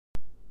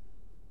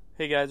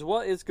Hey guys,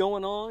 what is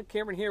going on?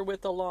 Cameron here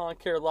with the Lawn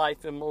Care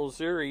Life in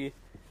Missouri.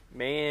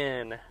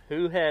 Man,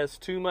 who has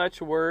too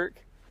much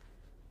work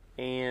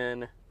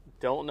and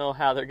don't know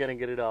how they're going to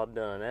get it all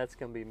done? That's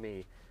going to be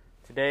me.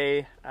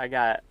 Today, I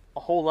got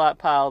a whole lot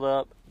piled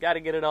up, got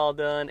to get it all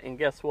done, and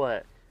guess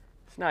what?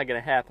 It's not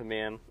going to happen,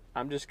 man.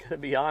 I'm just going to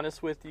be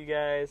honest with you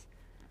guys.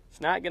 It's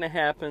not going to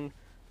happen.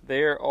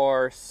 There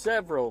are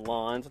several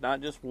lawns, not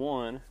just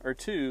one or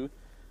two,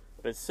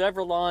 but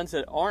several lawns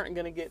that aren't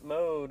going to get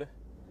mowed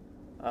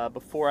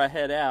before I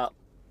head out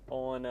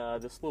on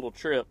this little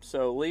trip.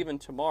 So leaving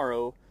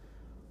tomorrow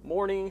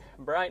morning,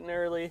 bright and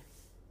early,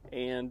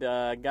 and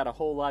got a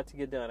whole lot to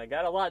get done. I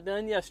got a lot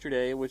done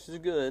yesterday, which is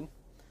good.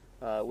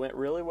 Went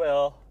really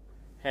well.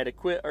 Had to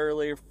quit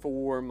early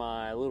for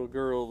my little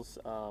girl's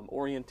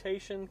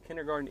orientation,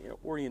 kindergarten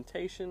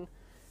orientation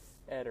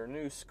at her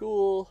new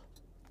school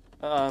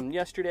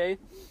yesterday.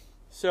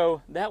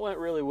 So that went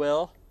really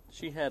well.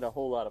 She had a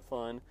whole lot of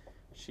fun.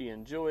 She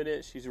enjoyed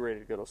it. She's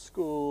ready to go to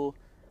school.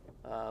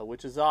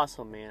 Which is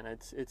awesome, man.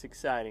 It's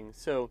exciting.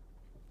 So,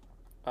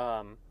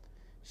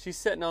 she's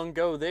setting on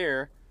go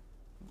there,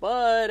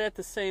 but at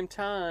the same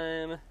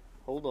time,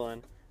 hold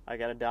on, I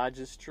gotta dodge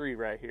this tree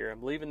right here.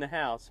 I'm leaving the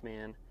house,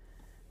 man.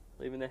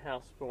 Leaving the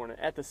house this morning.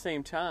 At the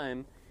same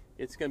time,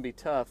 it's gonna be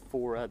tough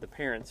for the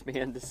parents,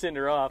 man, to send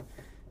her off.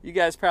 You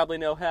guys probably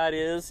know how it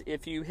is.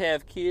 If you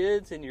have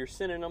kids and you're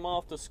sending them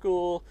off to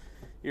school,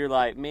 you're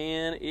like,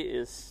 man, it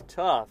is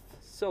tough,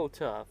 so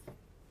tough.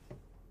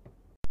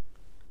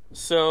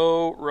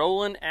 So,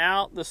 rolling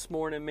out this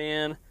morning,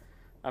 man.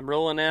 I'm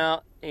rolling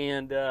out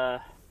and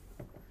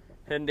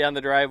heading down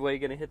the driveway,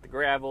 gonna hit the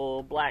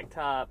gravel,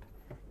 blacktop,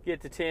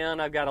 get to town.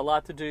 I've got a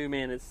lot to do,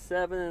 man. It's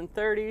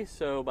 7:30,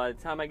 so by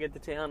the time I get to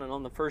town and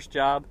on the first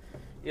job,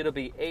 it'll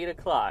be 8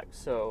 o'clock.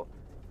 So,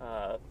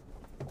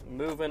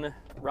 moving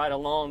right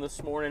along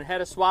this morning. Had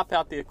to swap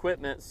out the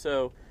equipment,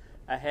 so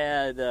I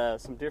had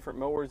some different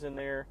mowers in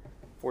there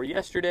for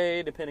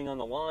yesterday, depending on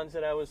the lawns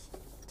that I was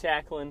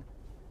tackling.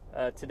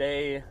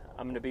 Today,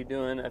 I'm going to be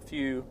doing a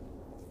few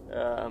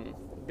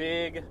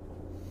big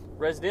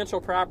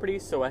residential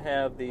properties. So I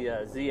have the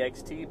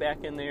ZXT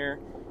back in there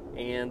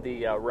and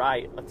the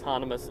Wright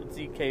autonomous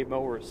ZK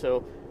mower.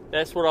 So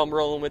that's what I'm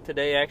rolling with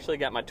today. I actually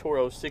got my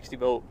Toro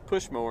 60-volt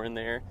push mower in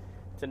there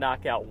to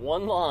knock out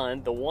one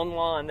lawn, the one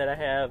lawn that I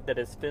have that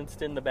is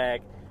fenced in the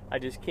back. I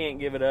just can't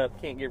give it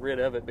up, can't get rid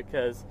of it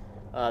because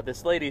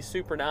this lady's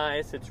super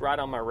nice. It's right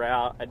on my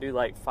route. I do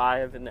like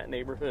 5 in that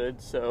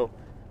neighborhood. So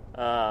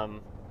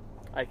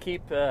I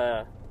keep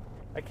a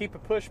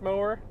push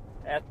mower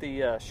at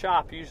the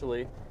shop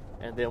usually,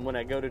 and then when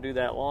I go to do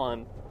that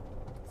lawn,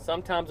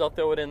 sometimes I'll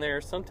throw it in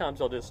there, sometimes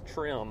I'll just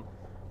trim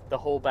the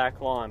whole back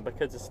lawn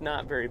because it's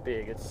not very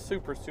big. It's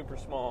super, super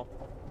small.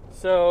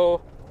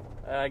 So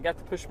I got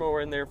the push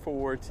mower in there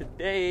for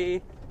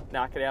today,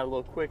 knock it out a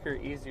little quicker,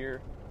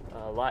 easier,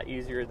 a lot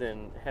easier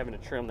than having to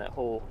trim that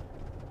whole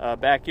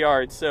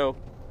backyard. So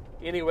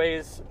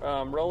anyways,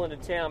 rolling to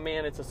town,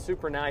 man. It's a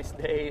super nice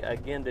day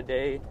again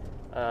today.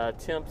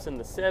 Temps in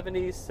the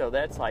 70s, so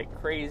that's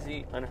like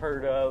crazy,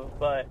 unheard of.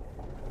 But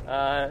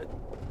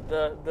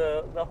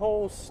the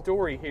whole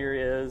story here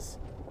is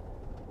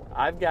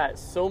I've got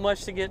so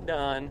much to get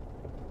done,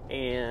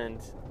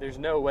 and there's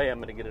no way I'm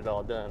going to get it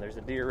all done. There's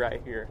a deer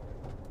right here,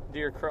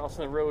 deer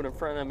crossing the road in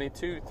front of me,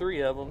 2,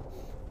 3 of them.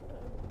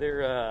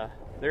 They're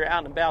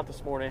out and about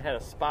this morning. Had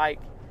a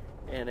spike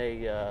and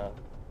a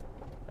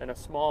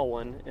small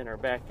one in our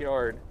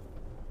backyard,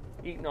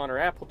 eating on our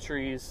apple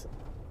trees.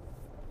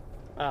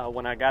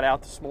 When I got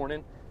out this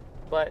morning.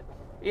 But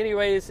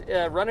anyways,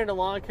 running a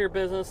lawn care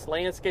business,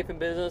 landscaping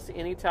business,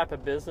 any type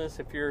of business,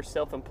 if you're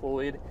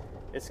self-employed,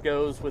 this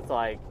goes with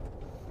like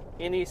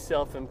any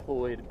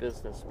self-employed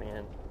business,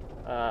 man.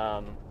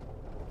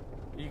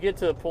 You get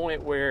to the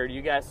point where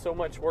you got so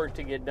much work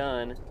to get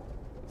done,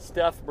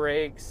 stuff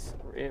breaks,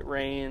 it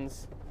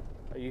rains,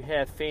 you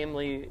have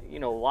family,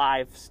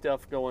 live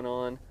stuff going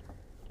on,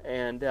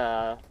 and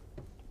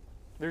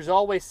there's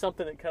always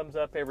something that comes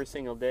up every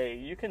single day.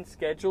 You can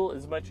schedule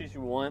as much as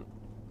you want,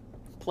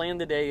 plan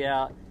the day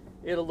out.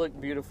 It'll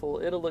look beautiful.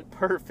 It'll look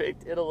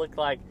perfect. It'll look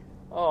like,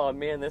 oh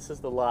man, this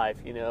is the life.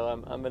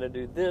 I'm going to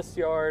do this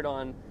yard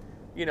on,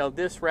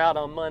 this route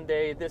on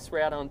Monday, this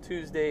route on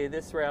Tuesday,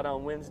 this route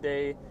on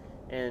Wednesday,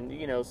 and,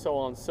 so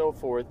on and so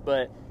forth.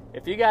 But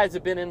if you guys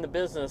have been in the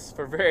business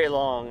for very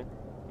long,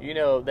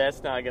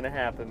 that's not going to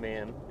happen,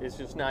 man. It's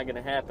just not going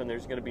to happen.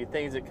 There's going to be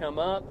things that come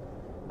up.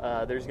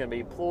 There's going to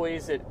be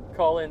employees that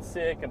call in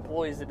sick,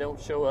 employees that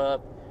don't show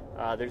up.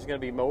 There's going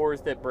to be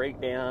mowers that break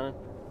down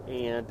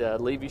and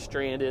leave you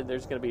stranded.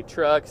 There's going to be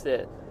trucks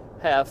that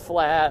have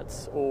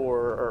flats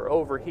or are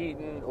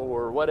overheating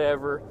or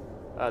whatever.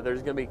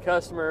 There's going to be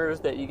customers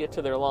that you get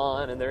to their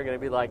lawn and they're going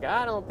to be like,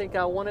 I don't think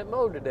I want it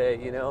mowed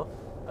today, You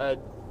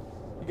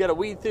got to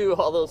weed through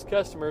all those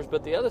customers,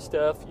 but the other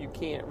stuff you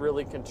can't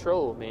really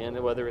control,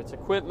 man. Whether it's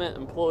equipment,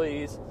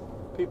 employees,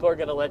 people are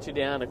going to let you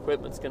down,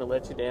 equipment's going to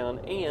let you down,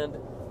 and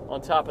on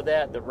top of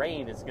that, the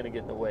rain is going to get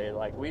in the way.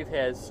 Like, we've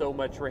had so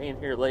much rain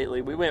here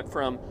lately. We went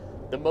from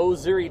the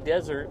Missouri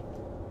desert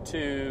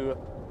to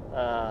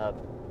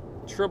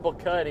triple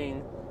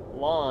cutting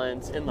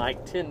lawns in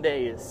like 10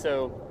 days.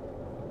 So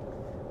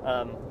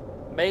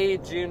May,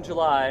 June,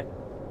 July,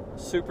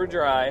 super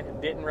dry,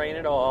 didn't rain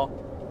at all.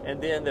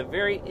 And then the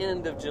very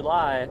end of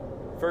July,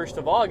 1st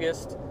of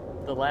August,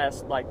 the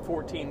last like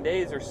 14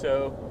 days or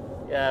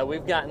so,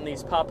 we've gotten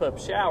these pop-up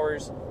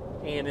showers.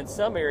 And in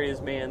some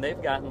areas, man, they've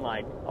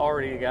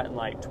already gotten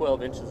like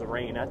 12 inches of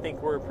rain. I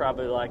think we're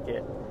probably like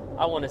at,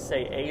 I want to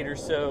say 8 or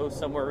so,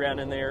 somewhere around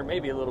in there,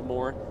 maybe a little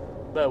more.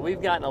 But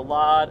we've gotten a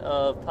lot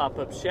of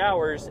pop-up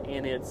showers,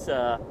 and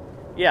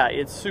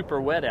it's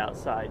super wet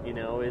outside. You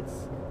know,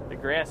 the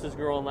grass is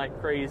growing like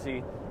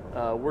crazy.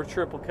 We're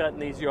triple cutting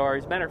these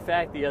yards. Matter of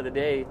fact, the other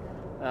day,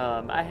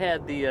 I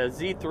had the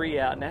Z3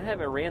 out, and I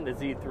haven't ran the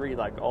Z3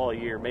 like all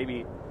year,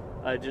 maybe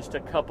just a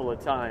couple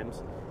of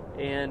times,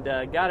 and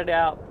got it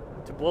out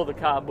to blow the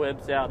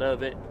cobwebs out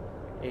of it.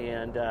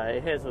 And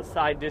it has a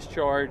side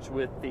discharge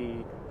with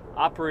the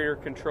operator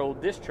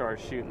controlled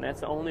discharge chute, and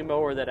that's the only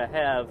mower that I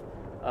have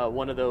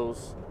one of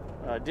those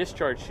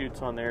discharge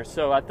chutes on there.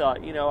 So I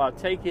thought, you know, I'll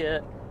take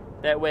it,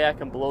 that way I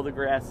can blow the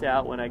grass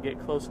out when I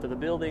get close to the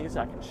buildings.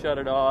 I can shut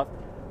it off.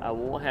 I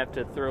won't have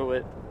to throw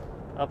it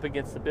up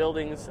against the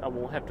buildings. I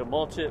won't have to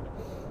mulch it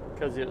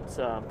because it's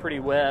pretty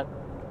wet.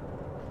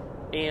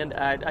 And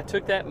I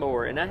took that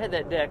mower, and I had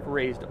that deck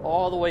raised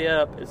all the way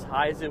up as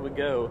high as it would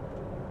go,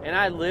 and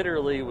I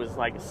literally was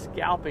like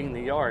scalping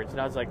the yards,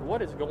 and I was like,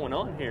 what is going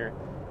on here?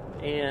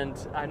 And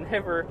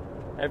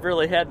I've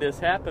really had this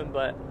happen,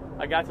 but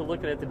I got to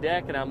looking at the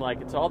deck, and I'm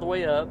like, it's all the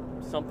way up,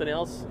 something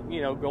else,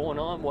 you know, going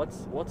on.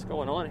 What's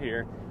going on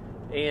here?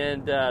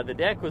 And the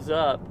deck was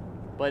up,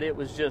 but it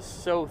was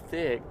just so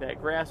thick. That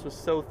grass was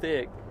so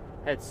thick,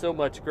 had so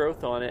much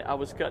growth on it. I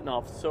was cutting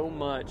off so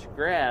much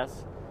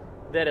grass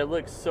that it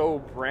looked so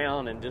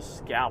brown and just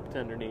scalped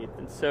underneath.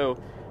 And so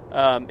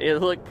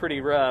it looked pretty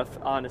rough,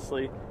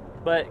 honestly,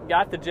 but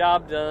got the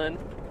job done.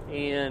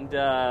 And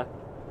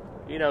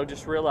you know,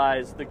 just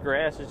realized the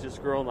grass is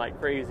just growing like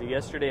crazy.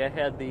 Yesterday I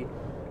had the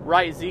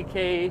Right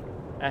ZK,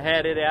 I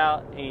had it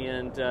out,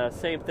 and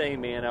same thing,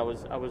 man. I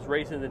was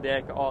raising the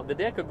deck. The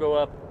deck will go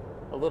up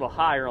a little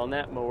higher on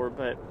that mower,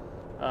 but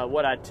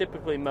what I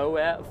typically mow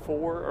at,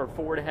 4 or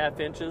 4.5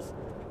 inches,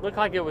 looked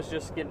like it was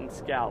just getting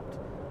scalped.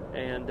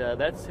 And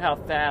that's how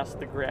fast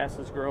the grass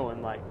is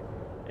growing. Like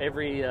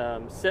every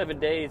 7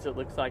 days, it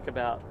looks like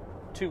about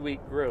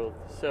 2-week growth.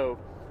 So,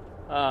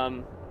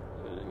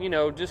 you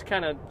know, just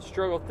kind of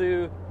struggled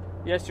through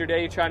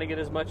yesterday trying to get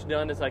as much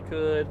done as I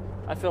could.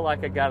 I feel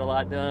like I got a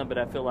lot done, but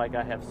I feel like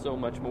I have so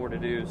much more to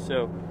do.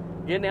 So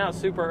getting out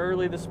super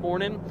early this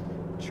morning,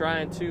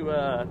 trying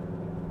to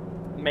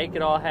make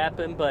it all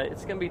happen, but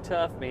it's going to be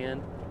tough,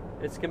 man.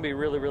 It's going to be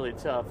really, really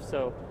tough.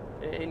 So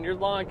in your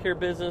lawn care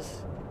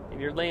business, in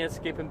your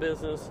landscaping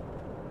business,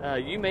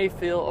 you may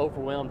feel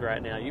overwhelmed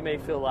right now. You may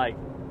feel like,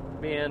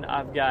 man,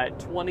 I've got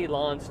 20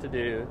 lawns to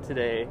do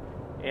today,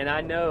 and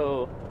I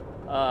know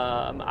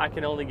I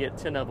can only get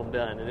 10 of them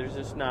done, and there's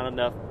just not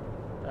enough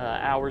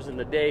hours in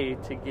the day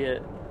to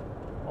get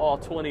all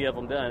 20 of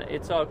them done.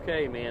 It's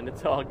okay, man.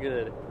 It's all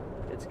good.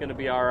 It's going to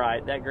be all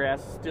right. That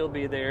grass will still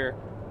be there.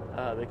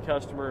 The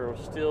customer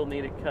will still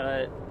need it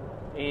cut,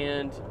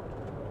 and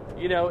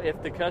you know,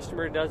 if the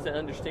customer doesn't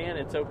understand,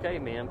 it's okay,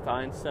 man.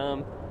 Find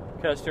some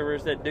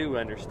customers that do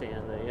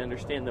understand. They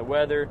understand the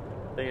weather.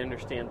 They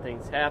understand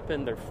things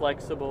happen. They're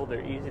flexible.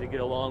 They're easy to get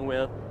along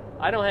with.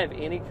 I don't have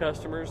any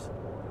customers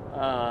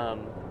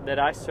that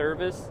I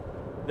service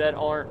that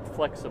aren't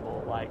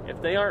flexible. Like,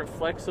 if they aren't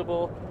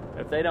flexible,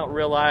 if they don't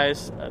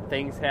realize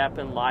things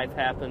happen, life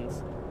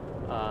happens,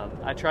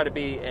 I try to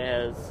be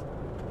as,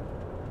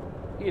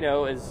 you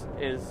know, as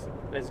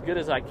good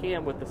as I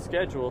can with the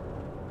schedule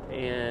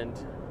and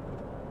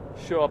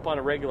show up on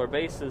a regular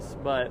basis.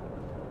 But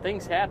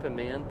things happen,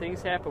 man.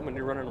 Things happen when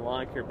you're running a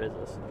lawn care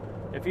business.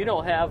 If you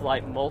don't have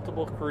like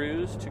multiple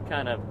crews to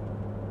kind of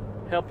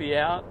help you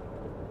out,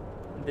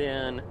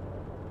 then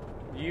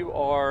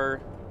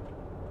you're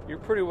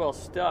pretty well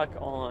stuck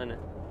on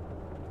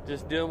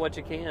just doing what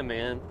you can,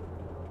 man.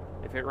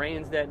 If it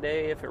rains that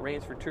day, if it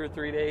rains for 2 or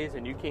 3 days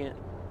and you can't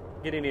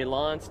get any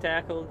lawns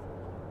tackled,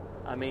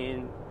 I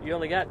mean, you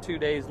only got 2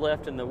 days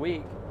left in the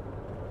week,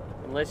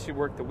 unless you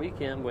work the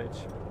weekend, which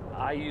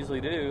I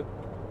usually do,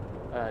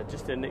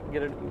 just to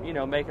get it, you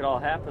know, make it all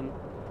happen.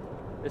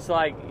 It's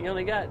like you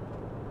only got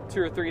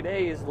 2 or 3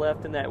 days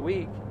left in that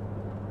week.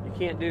 You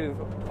can't do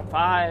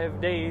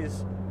 5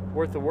 days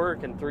worth of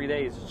work in 3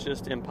 days. It's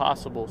just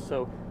impossible.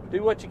 So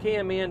do what you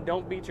can, man.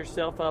 Don't beat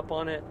yourself up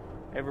on it.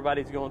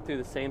 Everybody's going through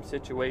the same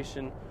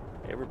situation.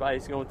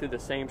 Everybody's going through the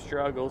same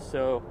struggles.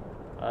 So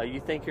you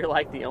think you're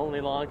like the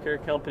only lawn care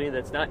company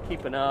that's not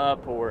keeping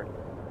up or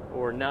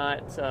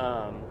not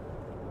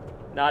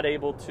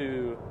able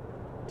to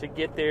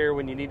get there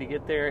when you need to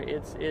get there.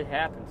 It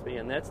happens,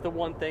 man. That's the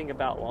one thing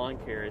about lawn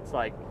care. It's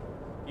like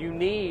you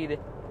need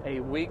a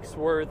week's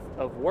worth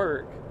of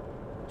work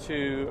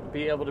to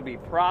be able to be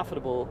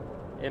profitable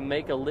and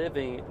make a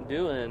living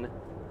doing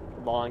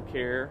lawn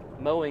care,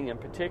 mowing in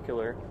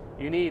particular.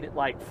 You need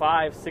like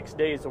 5-6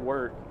 days of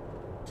work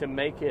to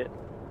make it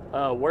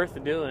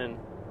worth doing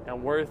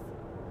and worth,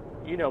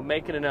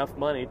 making enough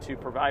money to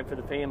provide for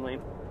the family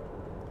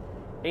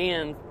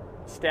and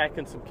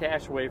stacking some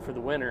cash away for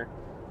the winter.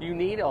 You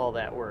need all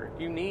that work.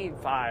 You need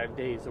 5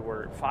 days of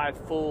work,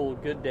 5 full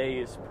good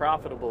days,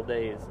 profitable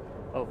days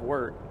of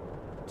work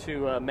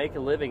to make a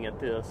living at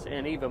this,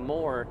 and even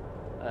more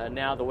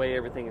now the way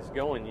everything is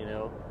going,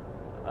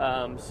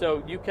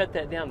 So you cut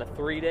that down to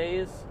 3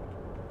 days,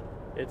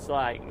 it's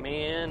like,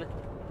 man,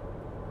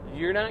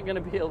 you're not going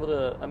to be able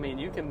to,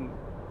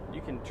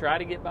 you can try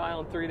to get by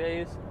on 3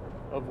 days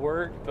of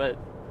work, but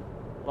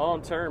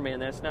long term, man,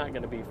 that's not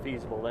going to be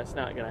feasible. That's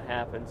not going to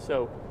happen.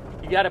 So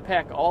you got to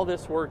pack all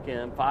this work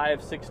in,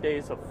 5-6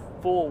 days of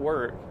full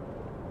work,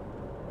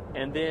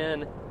 and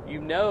then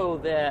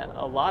that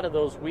a lot of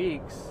those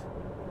weeks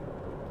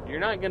you're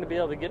not going to be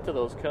able to get to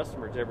those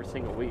customers every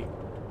single week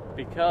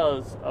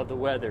because of the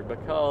weather,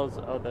 because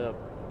of the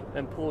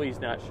employees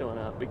not showing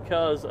up,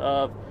 because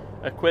of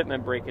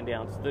equipment breaking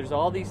down. So there's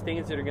all these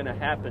things that are going to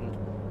happen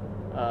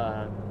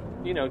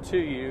to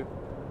you,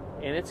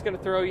 and it's going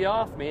to throw you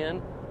off,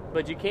 man.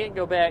 But you can't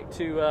go back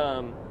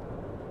to,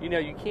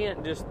 you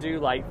can't just do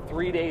like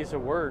 3 days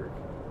of work,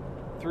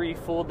 3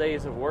 full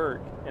days of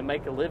work, and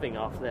make a living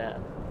off that,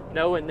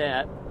 knowing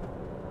that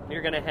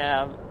you're going to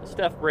have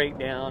stuff break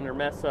down or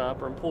mess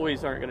up, or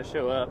employees aren't going to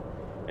show up.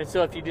 And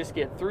so if you just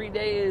get 3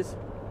 days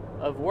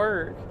of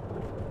work,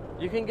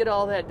 you can get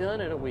all that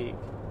done in a week,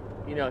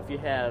 if you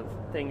have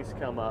things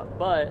come up.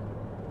 But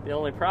the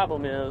only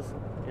problem is,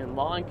 in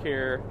lawn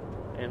care,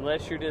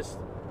 unless you're just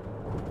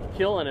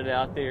killing it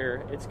out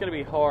there, it's going to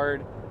be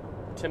hard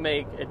to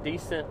make a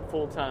decent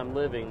full-time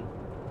living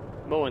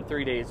mowing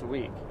 3 days a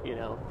week,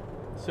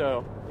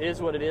 So it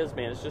is what it is,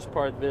 man. It's just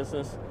part of the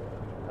business,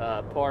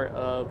 part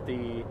of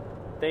the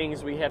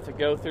things we have to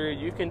go through.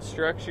 You can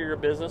structure your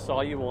business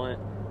all you want.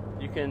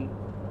 You can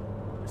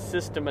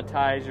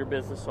systematize your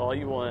business all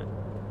you want.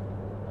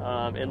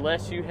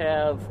 Unless you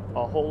have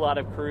a whole lot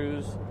of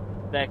crews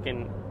that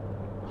can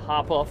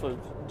hop off of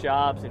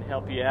jobs and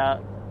help you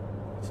out,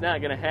 it's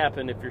not going to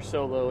happen if you're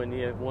solo and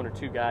you have 1 or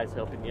 2 guys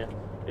helping you.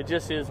 It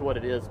just is what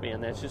it is,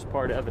 man. That's just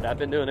part of it. I've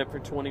been doing it for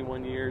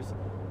 21 years.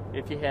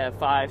 If you have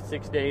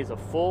 5-6 days of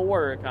full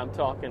work, I'm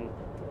talking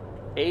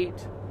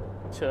 8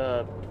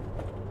 to,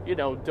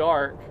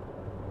 dark,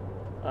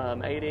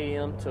 8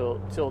 a.m.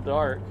 till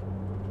dark,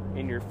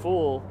 and your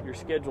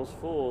schedule's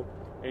full,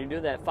 and you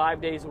do that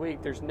 5 days a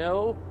week, there's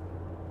no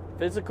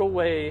physical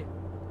way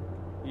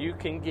you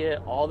can get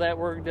all that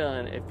work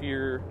done if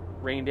you're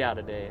rained out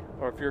a day,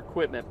 or if your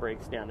equipment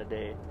breaks down a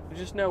day. There's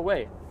just no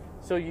way.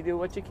 So you do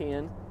what you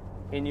can,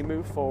 and you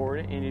move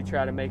forward, and you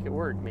try to make it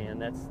work, man.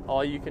 That's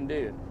all you can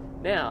do.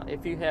 Now,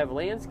 if you have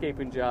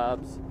landscaping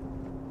jobs,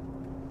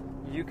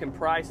 you can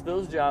price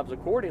those jobs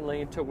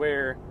accordingly to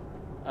where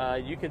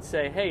you can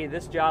say, hey,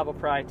 this job will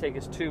probably take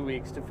us 2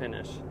 weeks to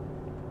finish.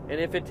 And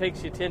if it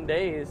takes you 10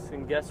 days,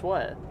 and guess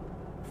what?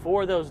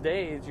 For those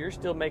days, you're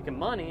still making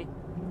money,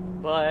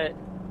 but,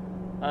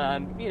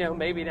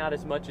 maybe not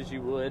as much as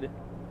you would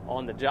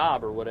on the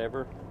job or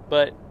whatever.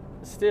 But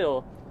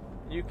still,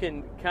 you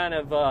can kind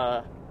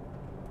of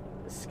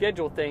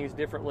schedule things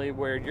differently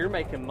where you're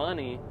making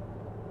money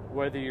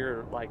whether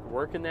you're like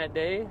working that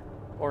day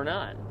or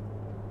not.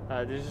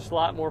 There's just a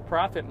lot more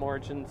profit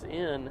margins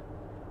in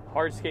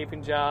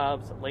hardscaping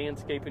jobs,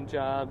 landscaping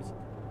jobs,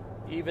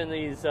 even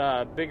these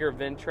bigger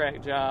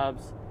Ventrac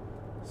jobs.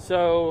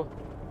 So,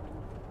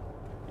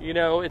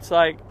 it's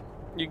like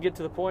you get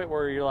to the point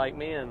where you're like,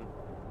 man,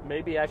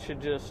 maybe I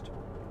should just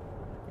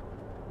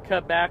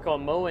cut back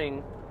on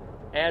mowing,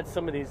 add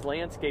some of these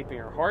landscaping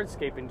or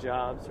hardscaping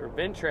jobs or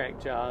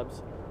Ventrac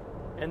jobs,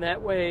 and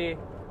that way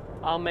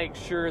I'll make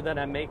sure that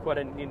I make what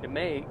I need to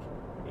make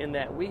in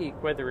that week,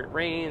 whether it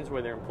rains,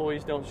 whether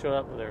employees don't show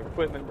up, whether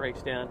equipment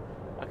breaks down.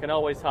 I can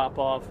always hop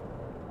off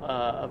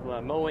of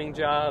my mowing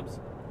jobs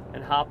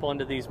and hop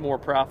onto these more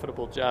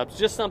profitable jobs.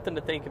 Just something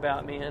to think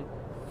about, man.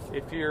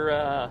 If you're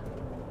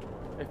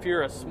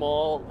a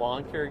small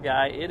lawn care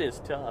guy, it is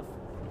tough.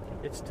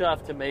 It's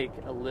tough to make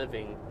a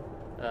living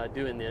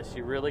doing this.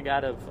 You really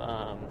got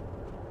to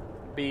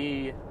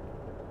be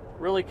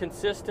really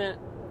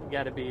consistent. You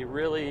got to be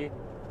really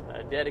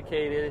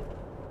dedicated,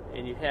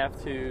 and you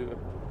have to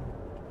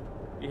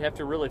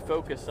really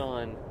focus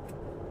on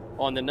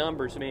the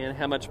numbers, man.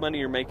 How much money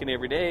you're making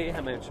every day,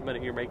 how much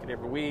money you're making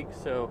every week.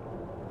 So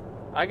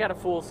I got a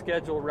full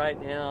schedule right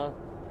now,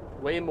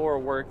 way more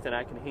work than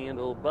I can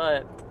handle,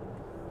 but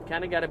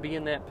kind of got to be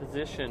in that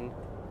position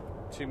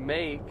to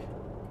make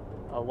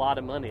a lot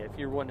of money. If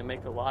you're wanting to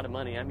make a lot of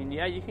money,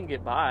 yeah, you can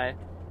get by.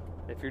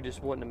 If you're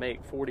just wanting to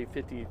make 40,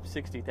 50,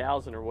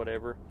 60,000 or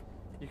whatever,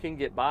 you can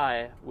get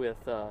by with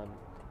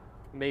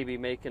maybe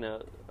making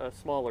a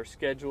smaller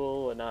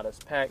schedule and not as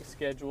packed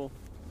schedule.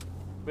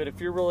 But if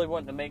you're really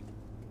wanting to make,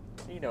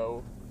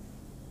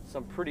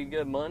 some pretty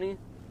good money,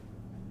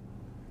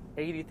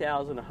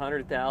 80,000,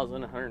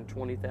 100,000,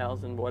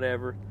 120,000,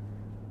 whatever,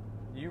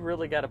 you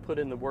really got to put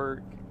in the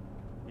work.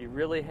 You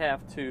really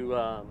have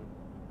to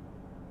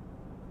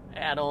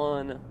add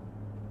on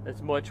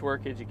as much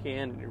work as you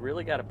can, and you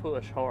really got to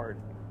push hard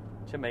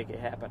to make it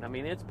happen.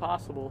 It's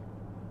possible.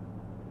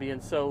 being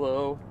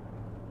solo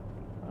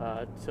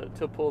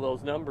to pull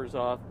those numbers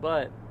off,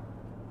 but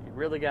you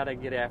really got to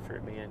get after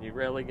it, man. You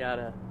really got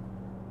to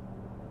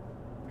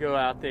go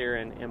out there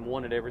and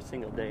want it every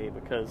single day,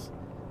 because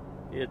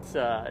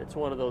it's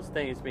one of those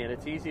things, man.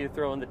 It's easy to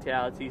throw in the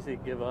towel. It's easy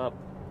to give up.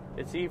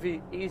 It's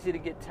easy to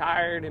get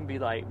tired and be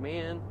like,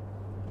 man,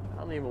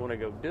 I don't even want to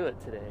go do it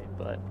today.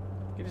 But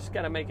you just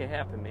got to make it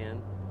happen,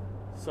 man.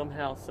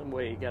 Somehow, some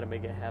way, you got to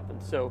make it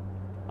happen. So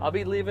I'll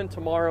be leaving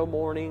tomorrow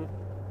morning,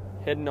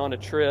 heading on a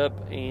trip,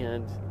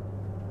 and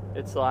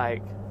it's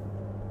like,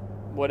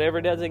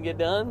 whatever doesn't get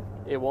done,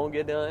 it won't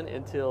get done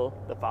until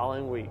the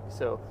following week.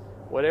 So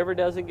whatever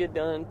doesn't get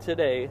done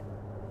today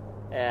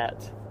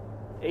at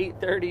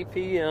 8:30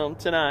 p.m.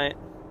 tonight,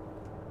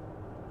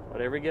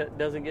 whatever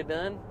doesn't get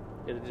done,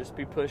 it'll just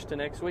be pushed to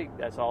next week.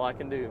 That's all I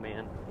can do,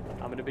 man.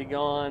 I'm going to be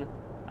gone.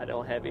 I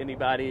don't have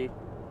anybody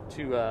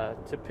to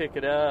pick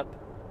it up.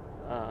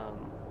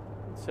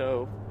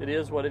 So it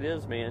is what it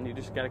is, man. You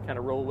just got to kind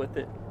of roll with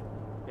it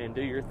and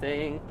do your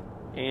thing.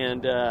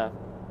 And,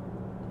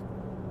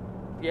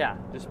 yeah,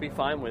 just be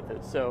fine with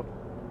it. So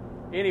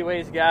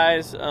anyways,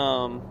 guys,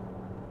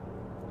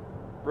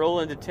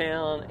 rolling to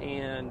town,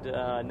 and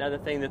another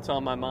thing that's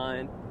on my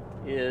mind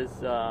is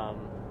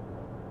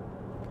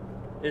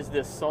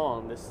this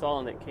song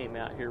that came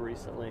out here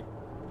recently.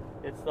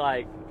 It's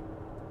like,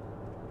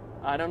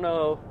 I don't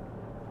know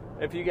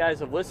if you guys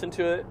have listened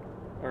to it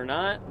or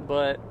not,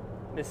 but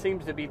it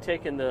seems to be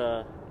taking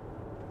the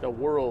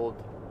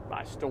world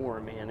by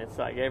storm, man. It's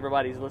like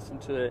everybody's listening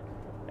to it,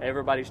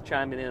 everybody's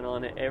chiming in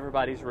on it,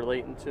 everybody's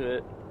relating to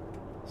it.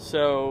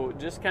 So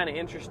just kind of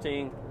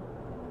interesting,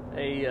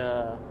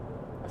 a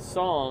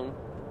song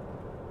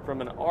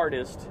from an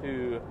artist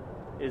who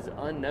is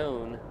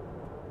unknown.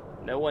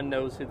 No one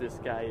knows who this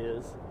guy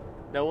is.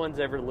 No one's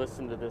ever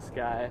listened to this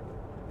guy.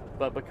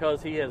 But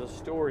because he has a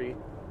story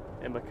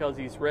and because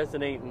he's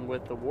resonating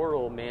with the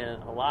world,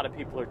 man, a lot of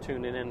people are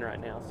tuning in right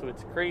now. So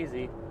it's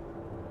crazy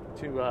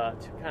to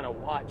kind of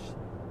watch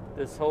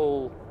this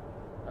whole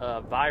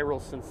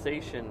viral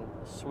sensation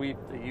sweep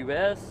the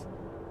U.S.,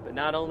 but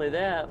not only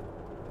that,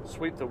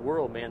 sweep the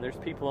world, man. There's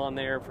people on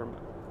there from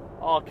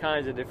all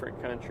kinds of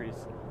different countries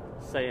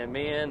saying,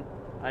 man,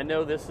 I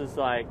know this is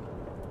like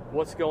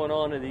what's going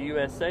on in the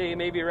USA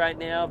maybe right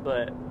now,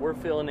 but we're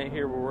feeling it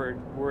here where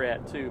we're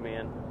at too,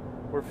 man.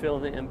 We're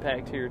feeling the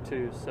impact here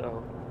too.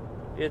 So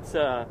it's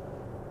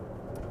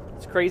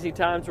crazy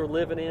times we're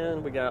living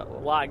in. We got a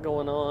lot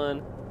going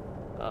on,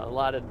 a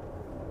lot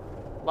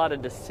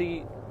of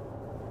deceit,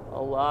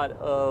 a lot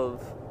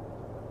of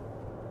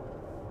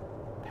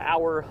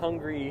power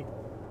hungry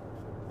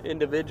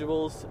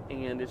individuals,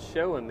 and it's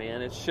showing,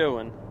 man. It's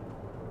showing.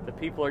 The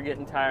people are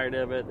getting tired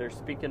of it. They're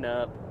speaking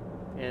up,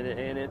 and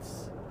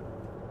it's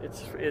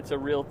a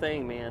real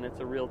thing, man. It's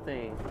a real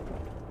thing.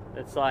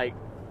 It's like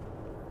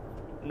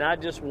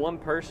not just one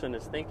person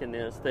is thinking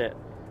this, that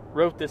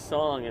wrote this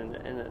song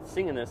and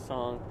singing this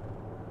song.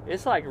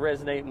 It's like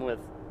resonating with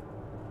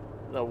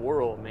the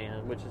world,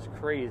 man, which is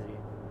crazy.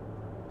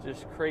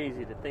 Just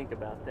crazy to think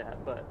about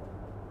that. But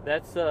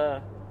that's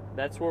where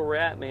we're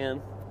at,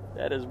 man.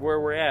 That is where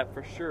we're at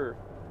for sure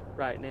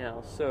right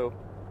now. So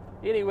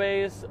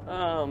anyways,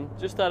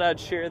 just thought I'd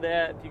share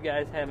that. If you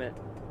guys haven't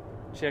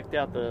checked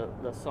out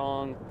the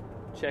song,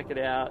 check it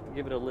out,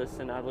 give it a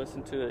listen. I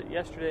listened to it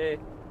yesterday,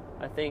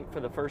 I think, for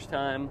the first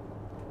time.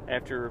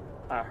 After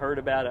I heard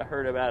about it,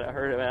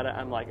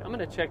 I'm like, I'm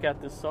gonna check out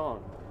this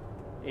song.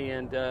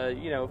 And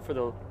for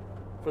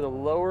the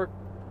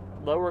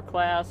lower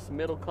class,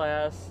 middle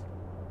class,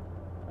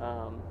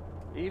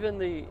 even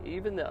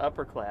the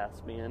upper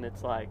class, man,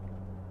 it's like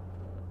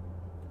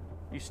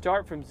you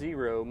start from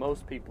zero,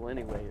 most people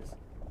anyways.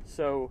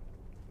 So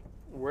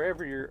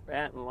wherever you're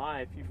at in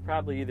life, you've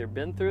probably either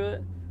been through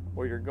it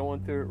or you're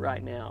going through it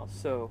right now.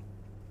 So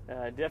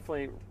it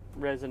definitely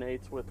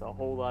resonates with a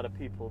whole lot of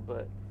people.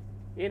 But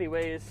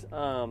anyways,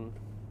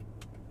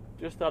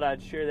 just thought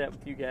I'd share that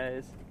with you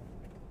guys,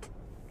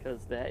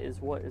 because that is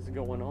what is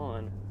going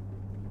on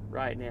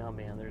right now,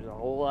 man. There's a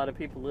whole lot of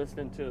people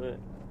listening to it,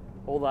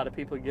 a whole lot of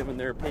people giving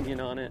their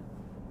opinion on it,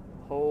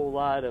 whole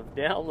lot of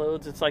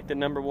downloads. It's like the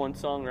 #1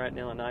 song right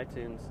now on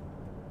iTunes.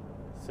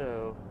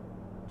 So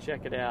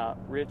check it out.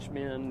 Rich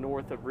Men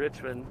North of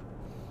Richmond.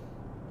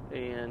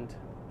 And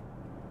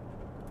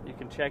you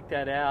can check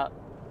that out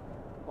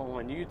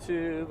on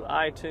YouTube,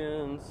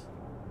 iTunes.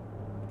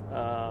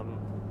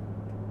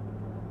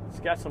 It's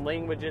got some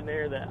language in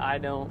there that I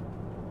don't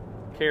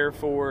care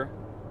for.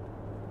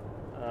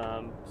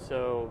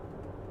 So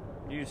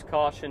use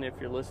caution if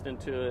you're listening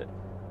to it.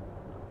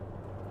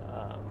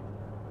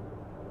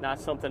 Not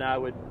something I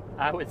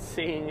would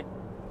sing,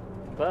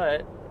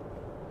 but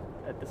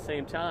at the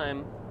same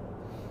time,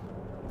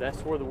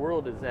 that's where the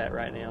world is at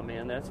right now,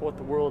 man. That's what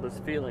the world is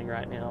feeling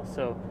right now.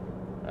 So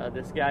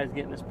this guy's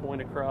getting his point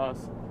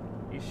across.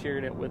 He's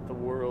sharing it with the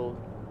world,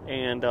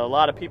 and a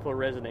lot of people are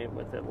resonating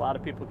with it. A lot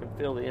of people can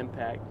feel the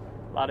impact.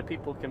 A lot of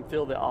people can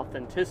feel the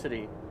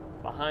authenticity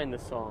behind the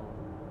song.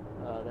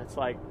 That's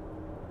like,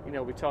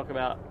 we talk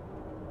about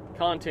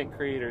content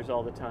creators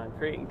all the time,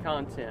 creating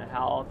content.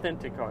 How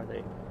authentic are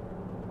they?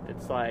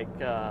 It's like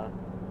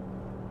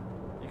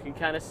you can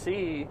kind of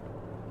see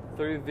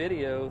through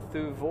video,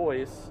 through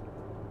voice,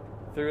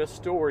 through a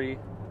story,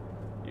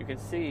 you can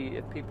see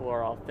if people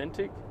are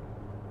authentic.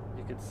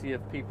 You can see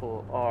if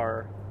people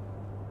are,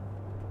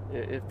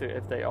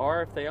 if they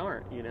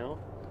aren't. You know,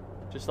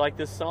 just like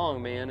this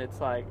song, man. It's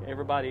like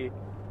everybody,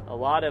 a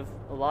lot of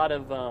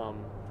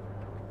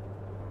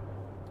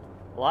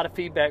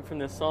feedback from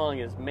this song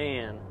is,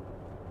 man,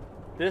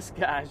 this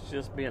guy's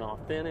just being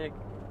authentic.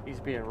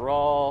 He's being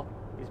raw.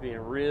 He's being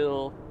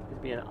real. He's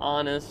being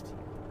honest.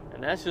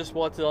 And that's just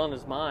what's on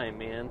his mind,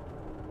 man.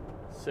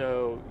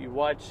 So you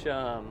watch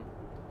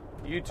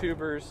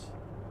YouTubers,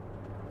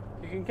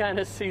 you can kind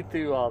of see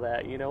through all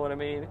that. You know what I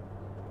mean?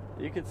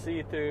 You can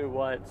see through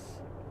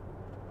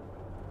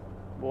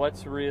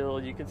what's real.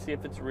 You can see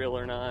if it's real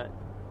or not.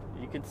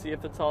 You can see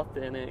if it's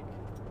authentic.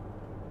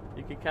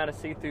 You can kind of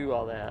see through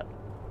all that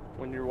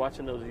when you're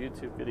watching those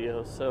YouTube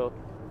videos. So,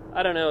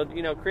 I don't know,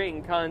 you know,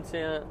 creating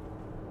content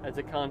as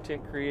a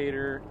content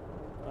creator,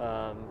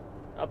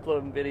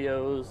 uploading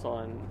videos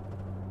on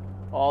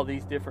all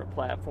these different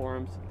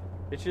platforms,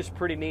 it's just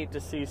pretty neat to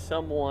see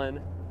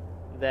someone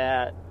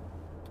that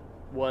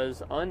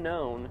was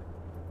unknown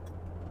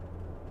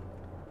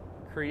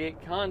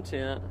create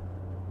content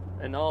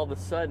and all of a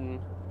sudden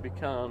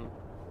become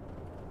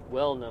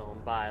well known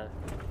by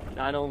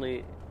not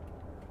only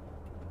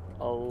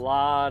a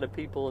lot of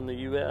people in the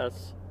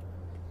U.S.,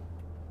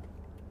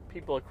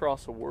 people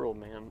across the world,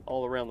 man,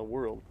 all around the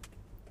world.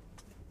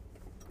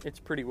 It's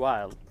pretty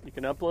wild. You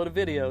can upload a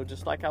video,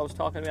 just like I was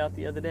talking about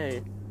the other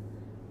day.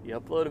 You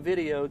upload a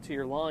video to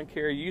your lawn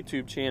care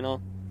YouTube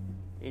channel,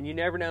 and you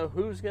never know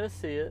who's going to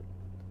see it.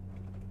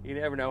 You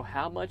never know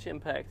how much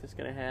impact it's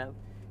going to have.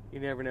 You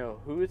never know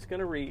who it's going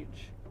to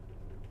reach.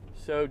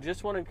 So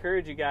just want to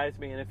encourage you guys,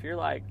 man, if you're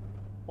like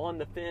on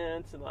the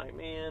fence and like,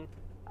 man,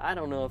 I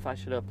don't know if I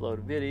should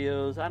upload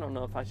videos. I don't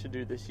know if I should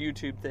do this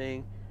YouTube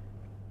thing.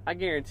 I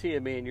guarantee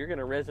you, man, you're going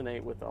to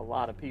resonate with a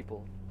lot of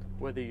people,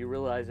 whether you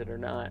realize it or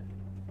not.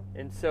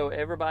 And so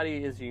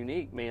everybody is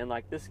unique, man.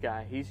 Like this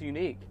guy, he's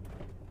unique.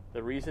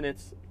 The reason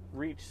it's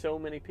reached so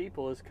many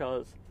people is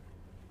because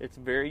it's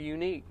very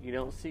unique. You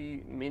don't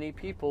see many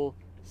people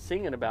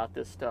singing about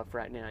this stuff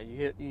right now.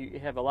 You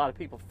have a lot of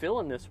people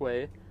feeling this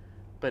way,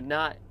 but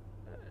not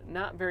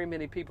very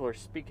many people are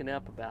speaking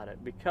up about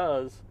it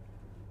because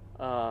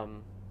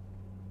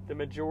the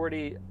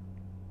majority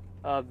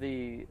of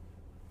the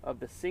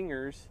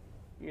singers,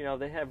 you know,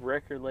 they have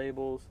record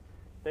labels.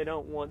 They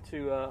don't want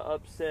to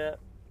upset,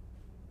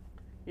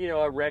 you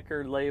know, a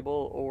record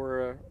label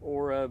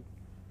or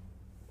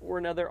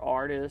another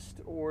artist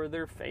or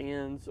their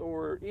fans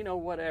or, you know,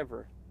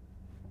 whatever.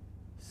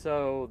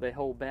 So they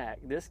hold back.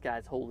 This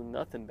guy's holding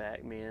nothing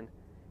back, man.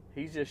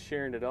 He's just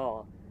sharing it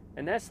all.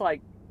 And that's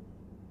like,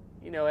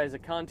 you know, as a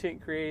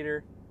content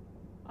creator,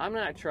 I'm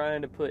not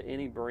trying to put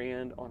any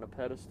brand on a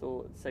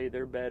pedestal and say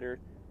they're better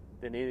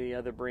than any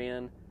other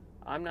brand.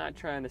 I'm not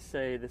trying to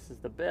say this is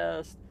the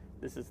best,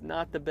 this is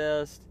not the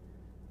best.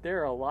 There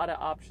are a lot of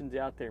options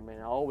out there,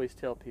 man. I always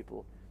tell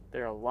people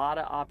there are a lot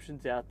of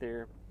options out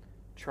there.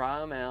 Try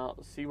them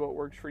out, see what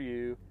works for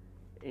you,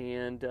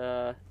 and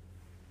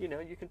you know,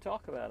 you can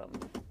talk about them.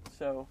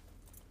 So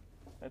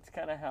that's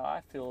kind of how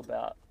I feel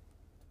about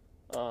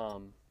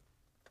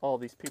all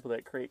these people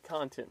that create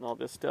content and all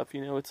this stuff.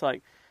 You know, it's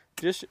like,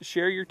 just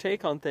share your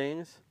take on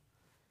things.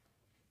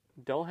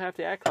 Don't have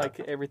to act like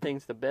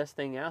everything's the best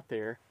thing out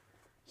there.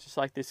 It's just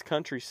like this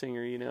country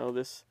singer, you know,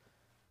 this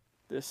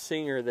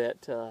singer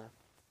that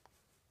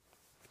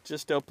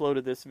just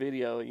uploaded this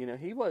video. You know,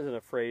 he wasn't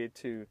afraid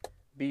to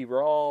be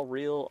raw,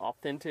 real,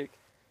 authentic,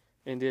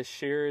 and just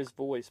share his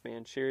voice,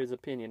 man. Share his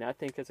opinion. I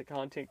think as a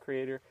content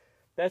creator,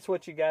 that's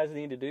what you guys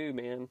need to do,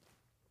 man.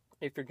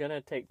 If you're going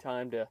to take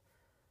time to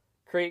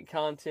create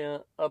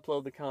content,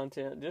 upload the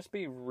content, just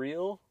be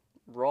real,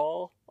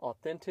 raw,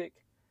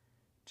 authentic.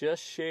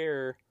 Just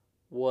share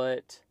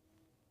what,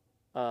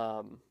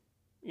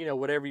 you know,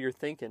 whatever you're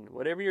thinking.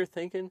 Whatever you're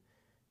thinking,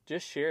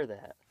 just share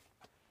that.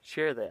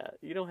 Share that.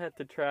 You don't have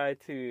to try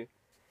to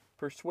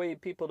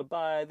persuade people to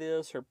buy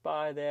this or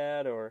buy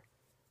that or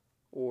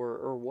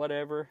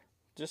whatever.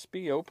 Just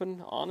be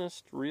open,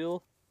 honest,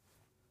 real,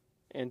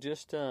 and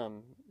just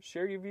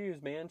share your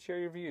views, man. Share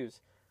your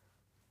views.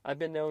 I've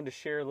been known to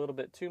share a little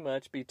bit too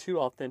much, be too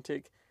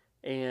authentic,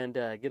 and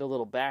get a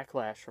little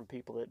backlash from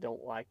people that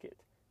don't like it.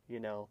 You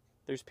know,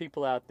 there's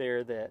people out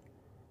there that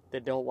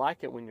don't like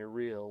it when you're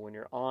real, when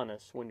you're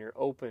honest, when you're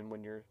open,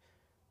 when you're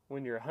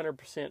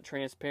 100%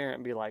 transparent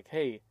and be like,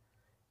 hey,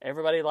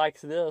 everybody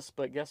likes this,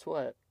 but guess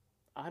what?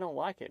 I don't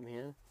like it,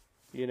 man.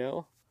 You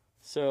know?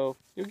 So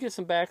you'll get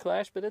some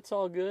backlash, but it's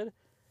all good.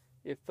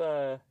 If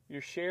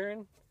you're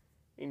sharing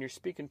and you're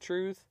speaking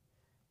truth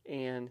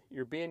and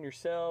you're being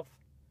yourself,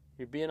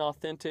 you're being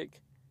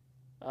authentic,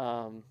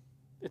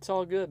 it's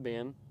all good,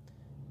 man.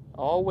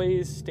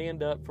 Always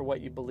stand up for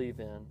what you believe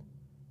in.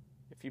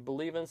 If you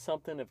believe in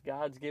something, if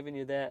God's given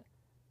you that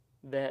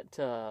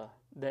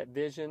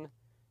vision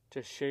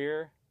to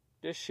share,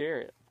 just share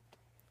it.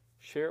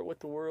 share it with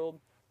the world,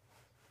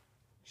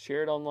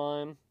 share it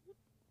online,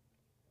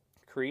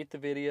 create the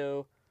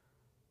video,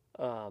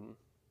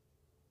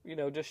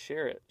 just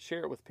share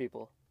it with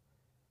people.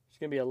 There's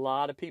going to be a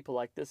lot of people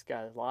like this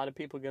guy. A lot of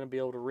people are going to be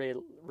able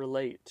to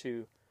relate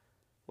to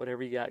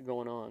whatever you got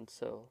going on.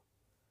 So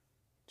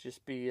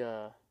just be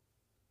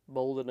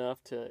bold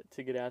enough to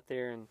get out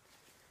there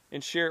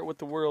and share it with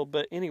the world.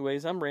 But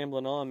anyways, I'm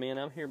rambling on, man.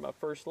 I'm here at my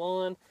first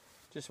lawn.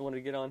 Just wanted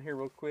to get on here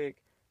real quick,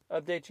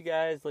 update you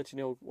guys, let you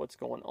know what's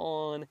going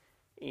on,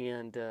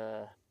 and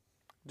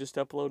just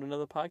upload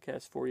another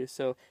podcast for you.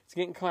 So it's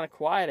getting kind of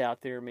quiet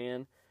out there,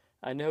 man.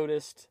 I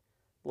noticed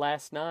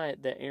last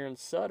night that Aaron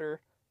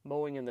Sutter,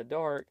 Mowing in the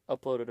Dark,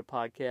 uploaded a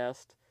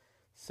podcast.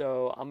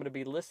 So I'm going to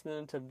be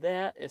listening to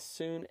that as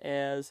soon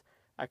as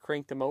I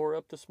crank the mower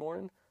up this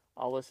morning.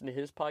 I'll listen to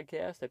his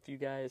podcast. If you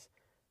guys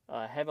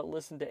haven't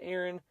listened to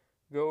Aaron,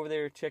 go over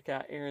there, check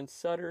out Aaron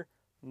Sutter,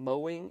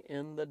 Mowing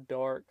in the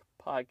Dark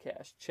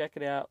podcast. Check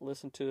it out,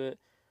 listen to it.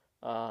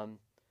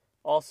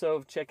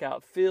 Also, check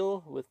out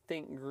Phil with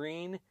Think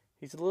Green.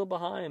 He's a little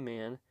behind,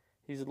 man.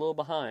 He's a little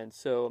behind.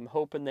 So I'm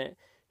hoping that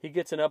he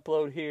gets an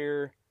upload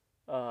here.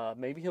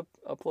 Maybe he'll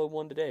upload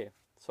one today.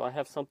 So I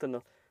have something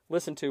to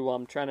listen to while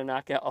I'm trying to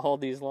knock out all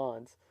these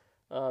lawns.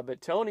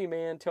 But Tony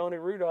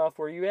Rudolph,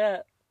 where you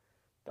at?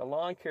 The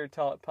Lawn Care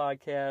Talk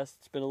podcast.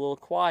 It's been a little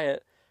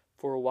quiet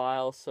for a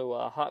while, so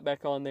hop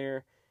back on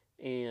there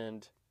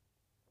and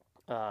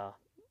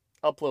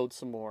upload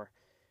some more.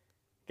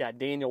 Got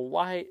Daniel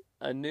White,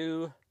 a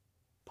new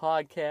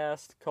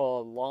podcast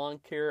called Lawn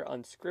Care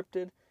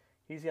Unscripted.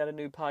 He's got a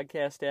new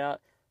podcast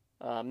out.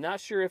 I'm not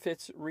sure if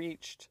it's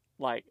reached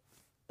like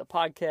the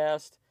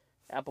podcast,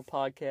 Apple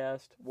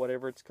Podcast,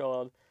 whatever it's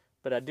called,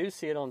 but I do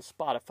see it on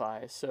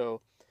Spotify.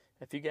 So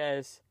if you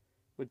guys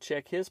would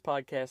check his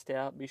podcast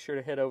out, be sure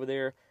to head over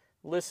there,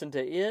 listen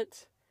to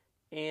it.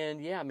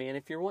 And yeah, man,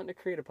 if you're wanting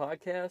to create a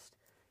podcast,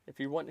 if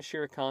you're wanting to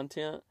share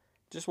content,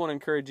 just want to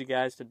encourage you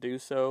guys to do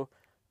so.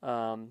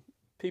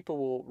 People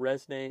will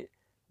resonate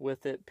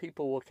with it.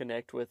 People will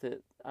connect with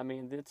it. I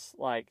mean, it's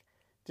like,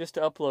 just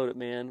to upload it,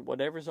 man.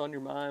 Whatever's on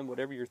your mind,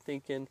 whatever you're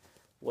thinking,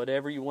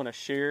 whatever you want to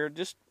share,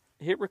 just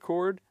hit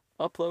record,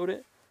 upload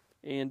it,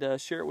 and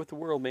share it with the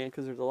world, man,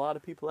 because there's a lot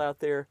of people out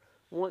there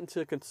wanting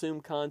to consume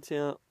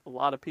content, a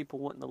lot of people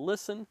wanting to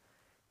listen.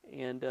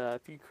 And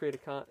if you create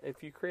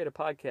a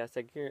podcast,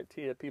 I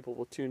guarantee that people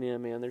will tune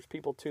in, man. There's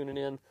people tuning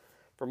in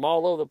from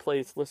all over the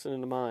place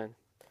listening to mine.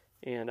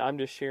 And I'm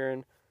just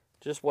sharing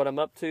just what I'm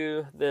up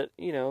to that,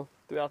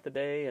 throughout the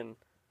day, and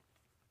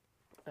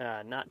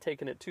not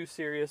taking it too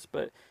serious,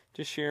 but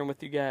just sharing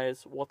with you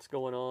guys what's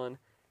going on.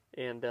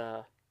 And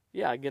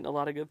getting a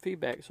lot of good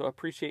feedback. So I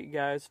appreciate you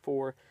guys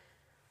for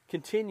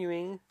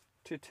continuing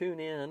to tune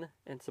in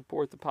and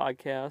support the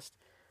podcast.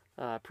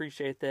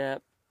 Appreciate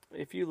that.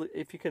 If you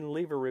can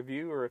leave a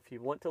review, or if you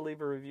want to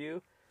leave a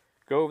review,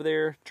 go over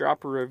there,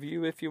 drop a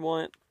review if you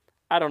want.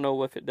 I don't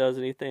know if it does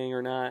anything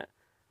or not,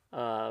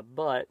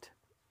 but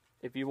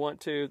if you want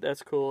to,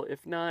 that's cool.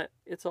 If not,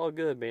 it's all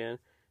good, man.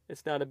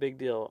 It's not a big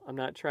deal. I'm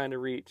not trying to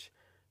reach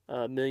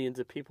millions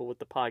of people with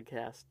the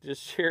podcast.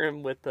 Just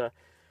sharing with a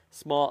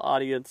small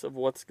audience of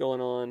what's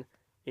going on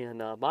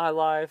in my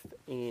life,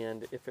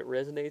 and if it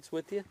resonates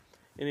with you,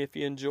 and if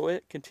you enjoy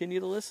it, continue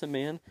to listen,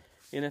 man.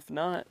 And if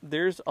not,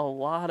 there's a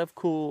lot of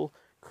cool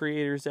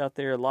creators out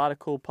there, a lot of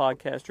cool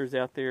podcasters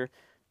out there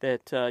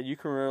that you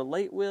can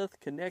relate with,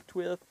 connect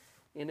with,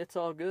 and it's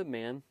all good,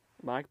 man.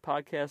 My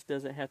podcast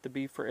doesn't have to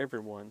be for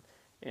everyone.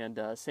 And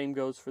same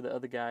goes for the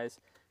other guys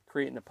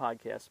creating the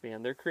podcast,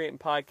 man. They're creating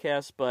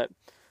podcasts, but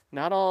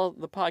not all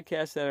the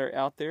podcasts that are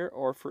out there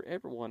are for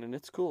everyone, and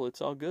it's cool.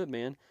 It's all good,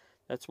 man.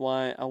 That's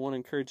why I want to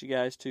encourage you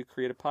guys to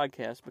create a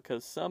podcast,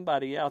 because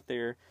somebody out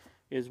there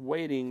is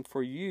waiting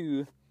for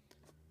you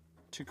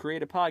to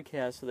create a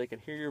podcast so they can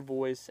hear your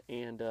voice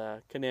and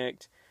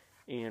connect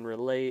and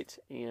relate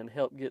and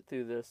help get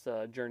through this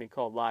journey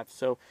called life.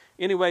 So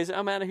anyways,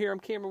 I'm out of here. I'm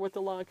Cameron with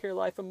the Lawn Care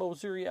Life in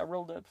Missouri. I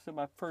rolled up to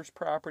my first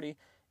property.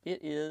 It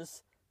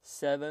is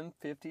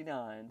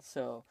 7:59.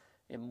 So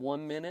in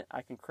 1 minute,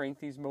 I can crank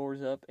these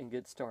mowers up and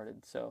get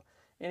started. So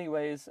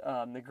anyways,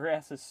 the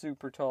grass is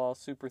super tall,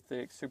 super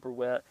thick, super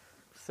wet.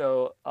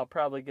 So I'll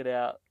probably get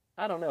out.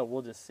 I don't know.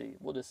 We'll just see.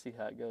 We'll just see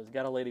how it goes.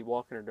 Got a lady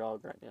walking her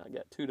dog right now. I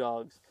got 2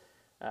 dogs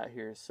out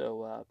here.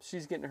 So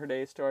she's getting her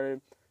day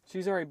started.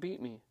 She's already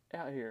beat me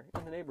out here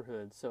in the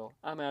neighborhood. So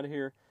I'm out of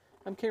here.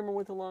 I'm Cameron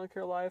with the Lawn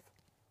Care Life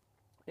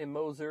in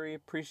Missouri.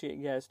 Appreciate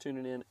you guys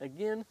tuning in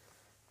again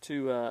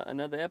to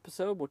another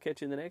episode. We'll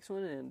catch you in the next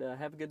one, and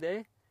have a good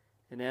day.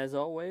 And as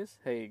always,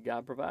 hey,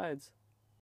 God provides.